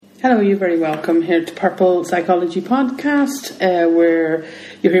Hello, you're very welcome here to Purple Psychology Podcast, where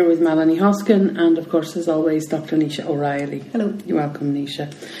you're here with Melanie Hoskin and, of course, as always, Dr. Nisha O'Reilly. Hello. You're welcome,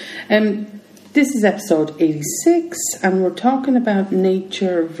 Nisha. This is episode 86, and we're talking about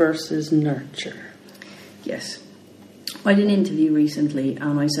nature versus nurture. Yes. I did an interview recently,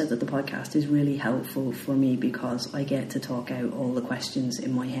 and I said that the podcast is really helpful for me because I get to talk out all the questions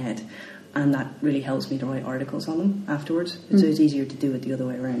in my head. And that really helps me to write articles on them afterwards. So it's easier to do it the other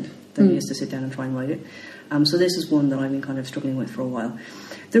way around than just to sit down and try and write it. So this is one that I've been kind of struggling with for a while.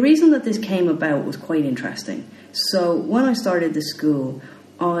 The reason that this came about was quite interesting. So when I started the school,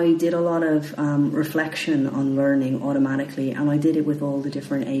 I did a lot of reflection on learning automatically, and I did it with all the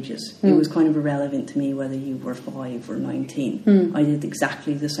different ages. It was kind of irrelevant to me whether you were 5 or 19. I did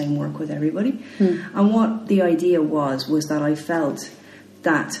exactly the same work with everybody. And what the idea was that I felt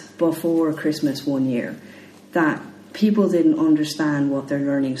that before Christmas one year, that people didn't understand what their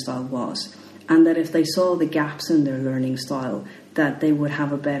learning style was, and that if they saw the gaps in their learning style, that they would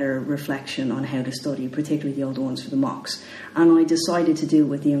have a better reflection on how to study, particularly the older ones for the mocks. And I decided to do it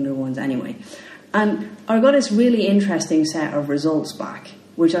with the younger ones anyway. And I got this really interesting set of results back,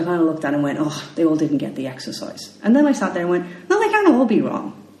 which I kind of looked at and went, oh, they all didn't get the exercise. And then I sat there and went, no, they can't all be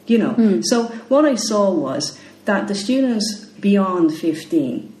wrong, you know. So what I saw was that the students beyond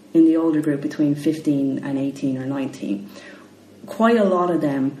 15, in the older group between 15 and 18 or 19, quite a lot of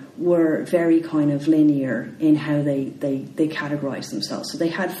them were very kind of linear in how they categorised themselves. So they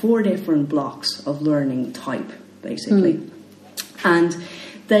had 4 different blocks of learning type, basically. And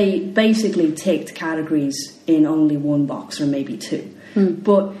they basically ticked categories in only one box or maybe 2.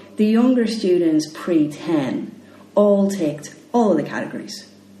 But the younger students pre-10 all ticked all of the categories.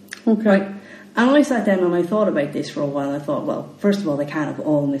 Okay. Right? And I sat down and I thought about this for a while. I thought, well, first of all, they can't have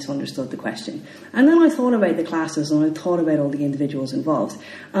all misunderstood the question. And then I thought about the classes and I thought about all the individuals involved.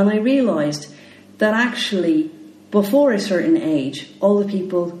 And I realised that actually, before a certain age, all the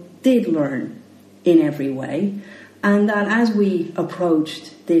people did learn in every way. And that as we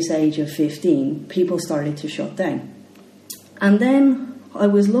approached this age of 15, people started to shut down. And then I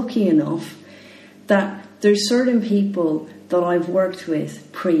was lucky enough that there's certain people that I've worked with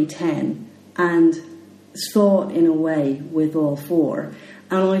pre-10 and thought in a way with all 4,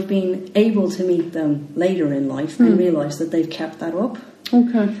 and I've been able to meet them later in life and realise that they've kept that up.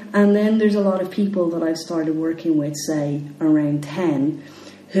 Okay. And then there's a lot of people that I've started working with, say, around 10,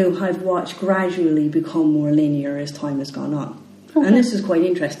 who I've watched gradually become more linear as time has gone on. Okay. And this is quite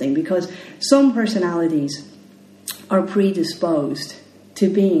interesting because some personalities are predisposed to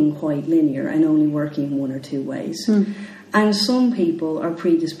being quite linear and only working in 1 or 2 ways. And some people are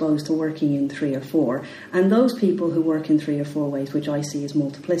predisposed to working in 3 or 4. And those people who work in 3 or 4 ways, which I see as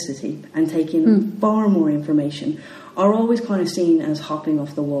multiplicity, and taking far more information, are always kind of seen as hopping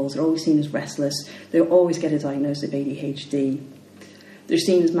off the walls. They're always seen as restless. They always get a diagnosis of ADHD. They're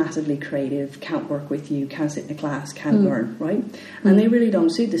seen as massively creative, can't work with you, can't sit in a class, can't learn, right? And they really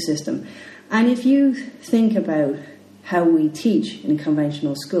don't suit the system. And if you think about how we teach in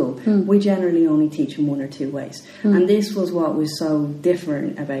conventional school, we generally only teach in 1 or 2 ways. And this was what was so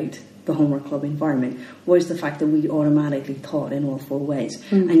different about the homework club environment, was the fact that we automatically taught in all 4 ways.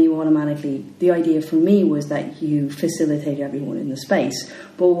 And you automatically, the idea for me was that you facilitate everyone in the space.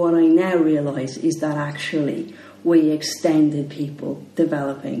 But what I now realise is that actually we extended people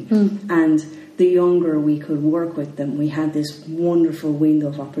developing. And the younger we could work with them, we had this wonderful window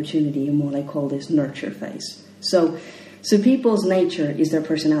of opportunity in what I call this nurture phase. So people's nature is their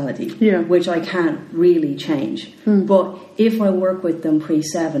personality, which I can't really change. But if I work with them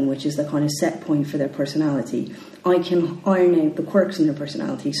pre-7, which is the kind of set point for their personality, I can iron out the quirks in their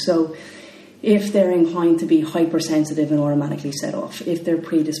personality. So if they're inclined to be hypersensitive and automatically set off, if they're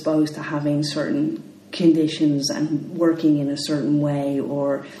predisposed to having certain conditions and working in a certain way,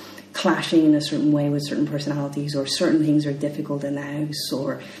 or clashing in a certain way with certain personalities, or certain things are difficult in the house,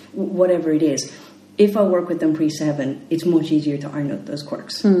 or whatever it is, if I work with them pre-7, it's much easier to iron out those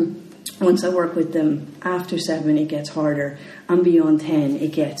quirks. Once I work with them after 7, it gets harder, and beyond 10,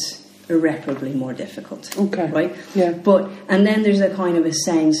 it gets irreparably more difficult. Okay. Right? Yeah. And then there's a kind of a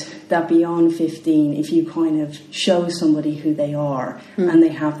sense that beyond 15, if you kind of show somebody who they are and they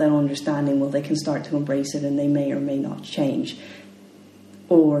have that understanding, well, they can start to embrace it and they may or may not change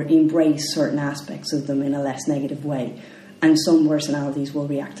or embrace certain aspects of them in a less negative way. And some personalities will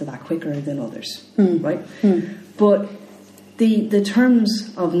react to that quicker than others, right? But the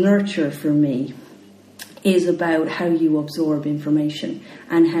terms of nurture for me is about how you absorb information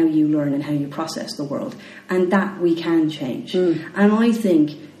and how you learn and how you process the world. And that we can change. And I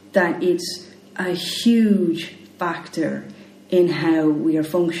think that it's a huge factor in how we are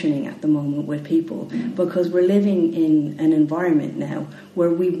functioning at the moment with people, because we're living in an environment now where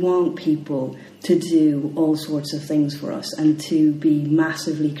we want people to do all sorts of things for us and to be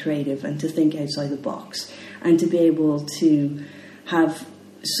massively creative and to think outside the box and to be able to have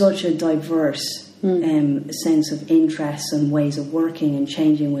such a diverse sense of interests and ways of working and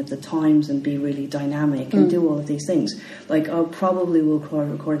changing with the times and be really dynamic and do all of these things. Like, I probably will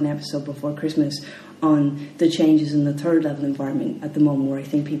record an episode before Christmas on the changes in the third level environment at the moment, where I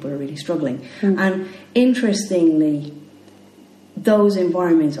think people are really struggling. And interestingly, those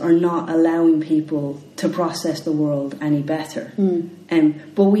environments are not allowing people to process the world any better.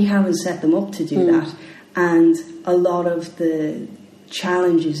 But we haven't set them up to do that. And a lot of the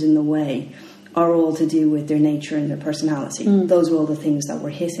challenges in the way are all to do with their nature and their personality. Those are all the things that we're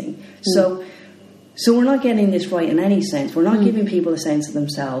hitting. So we're not getting this right in any sense. We're not giving people a sense of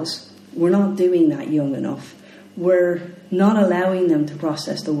themselves. We're not doing that young enough. We're not allowing them to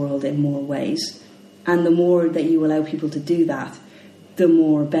process the world in more ways. And the more that you allow people to do that, the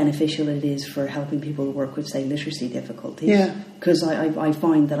more beneficial it is for helping people to work with, say, literacy difficulties. Because I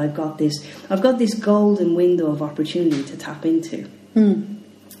find that I've got this golden window of opportunity to tap into.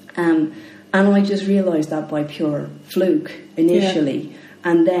 And I just realised that by pure fluke initially.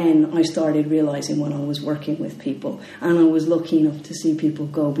 And then I started realising when I was working with people, and I was lucky enough to see people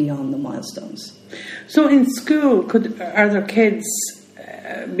go beyond the milestones. So in school, are there kids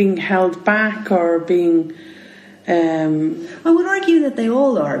being held back or being... I would argue that they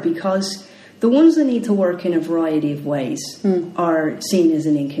all are, because the ones that need to work in a variety of ways are seen as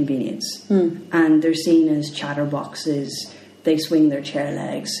an inconvenience. And they're seen as chatterboxes. They swing their chair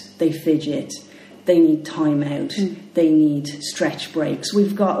legs, they fidget, they need time out, they need stretch breaks.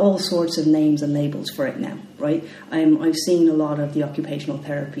 We've got all sorts of names and labels for it now, right? I've seen a lot of the occupational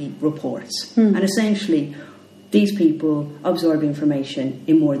therapy reports. And essentially, these people absorb information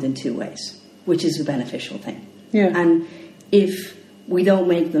in more than two ways, which is a beneficial thing. And if we don't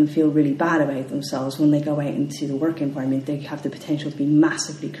make them feel really bad about themselves when they go out into the work environment, they have the potential to be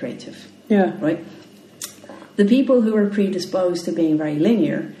massively creative. Right? The people who are predisposed to being very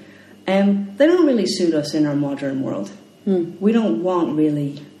linear, they don't really suit us in our modern world. We don't want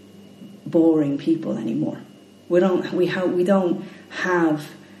really boring people anymore. We don't have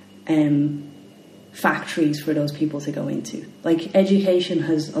factories for those people to go into. Like, education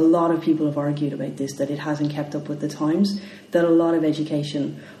a lot of people have argued about this, that it hasn't kept up with the times, that a lot of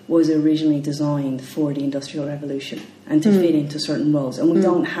education was originally designed for the Industrial Revolution and to fit into certain roles, and we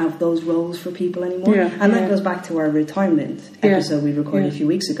don't have those roles for people anymore. And that goes back to our retirement episode we recorded a few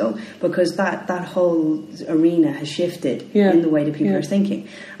weeks ago, because that whole arena has shifted in the way that people are thinking.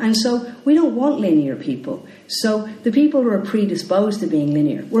 And so we don't want linear people. So the people who are predisposed to being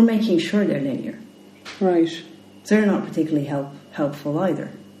linear, we're making sure they're linear. Right. So they're not particularly helpful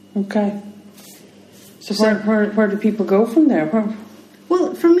either. Okay. So where do people go from there?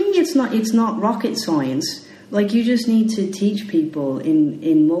 Well, for me, it's not rocket science. Like, you just need to teach people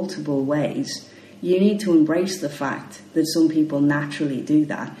in multiple ways. You need to embrace the fact that some people naturally do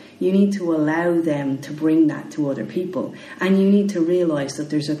that. You need to allow them to bring that to other people. And you need to realise that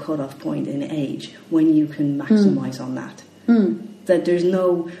there's a cut-off point in age when you can maximise on that. That there's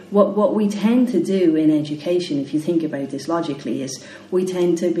no... What we tend to do in education, if you think about this logically, is we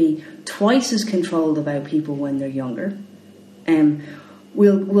tend to be twice as controlled about people when they're younger.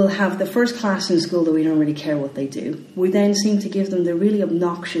 We'll have the first class in school that we don't really care what they do. We then seem to give them the really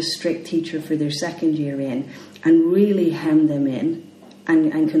obnoxious, strict teacher for their second year in and really hem them in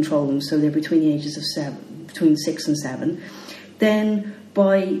and control them, so they're between the ages of between 6 and 7. Then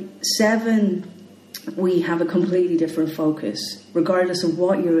by 7... we have a completely different focus. Regardless of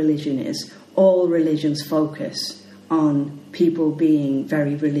what your religion is, all religions focus on people being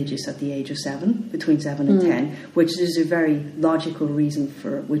very religious at the age of 7, between 7 and 10, which is a very logical reason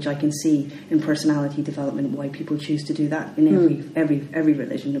for which I can see in personality development why people choose to do that in every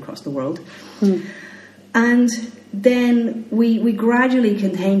religion across the world. And then we gradually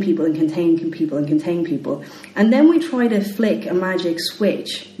contain people and contain people and contain people. And then we try to flick a magic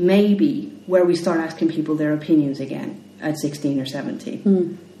switch, maybe, where we start asking people their opinions again at 16 or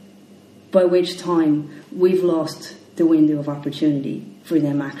 17. By which time we've lost the window of opportunity for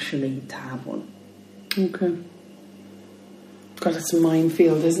them actually to have one. Okay. God, it's a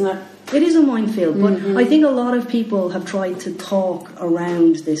minefield, isn't it? It is a minefield, but I think a lot of people have tried to talk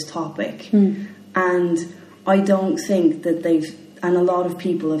around this topic. And I don't think that and a lot of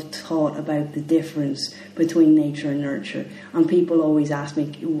people have taught about the difference between nature and nurture. And people always ask me,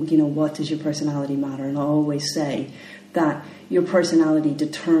 what does your personality matter? And I always say that your personality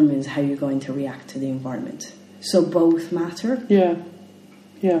determines how you're going to react to the environment. So both matter. Yeah.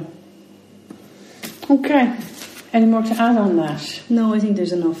 Okay. Any more to add on that? No, I think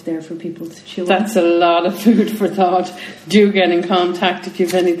there's enough there for people to chew on. That's a lot of food for thought. Do get in contact if you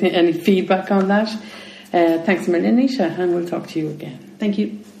have any feedback on that. Thanks a million, Nisha, and we'll talk to you again. Thank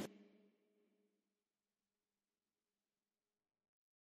you.